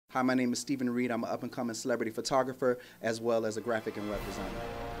Hi, my name is Stephen Reid. I'm an up-and-coming celebrity photographer as well as a graphic and web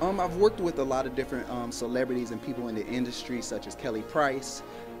designer. I've worked with a lot of different celebrities and people in the industry, such as Kelly Price,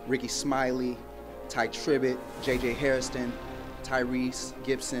 Ricky Smiley, Ty Tribbett, J.J. Hairston, Tyrese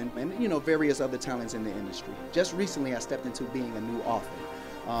Gibson, and various other talents in the industry. Just recently, I stepped into being a new author.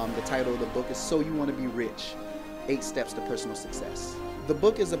 The title of the book is So You Want to Be Rich: 8 Steps to Personal Success. The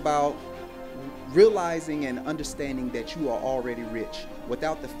book is about realizing and understanding that you are already rich,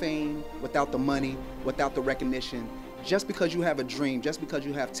 without the fame, without the money, without the recognition. Just because you have a dream, just because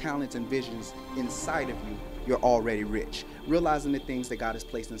you have talents and visions inside of you, you're already rich. Realizing the things that God has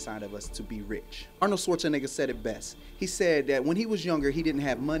placed inside of us to be rich. Arnold Schwarzenegger said it best. He said that when he was younger, he didn't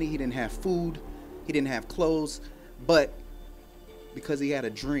have money, he didn't have food, he didn't have clothes, but because he had a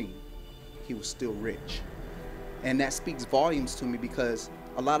dream, he was still rich. And that speaks volumes to me, because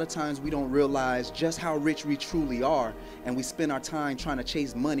a lot of times we don't realize just how rich we truly are, and we spend our time trying to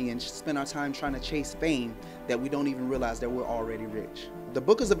chase money and spend our time trying to chase fame, that we don't even realize that we're already rich. The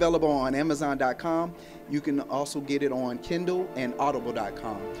book is available on Amazon.com. You can also get it on Kindle and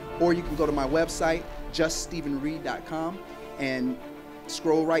Audible.com. Or you can go to my website, juststephenreid.com, and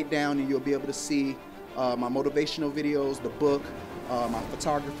scroll right down and you'll be able to see my motivational videos, the book, my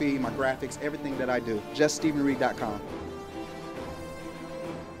photography, my graphics, everything that I do. JustStephenReid.com.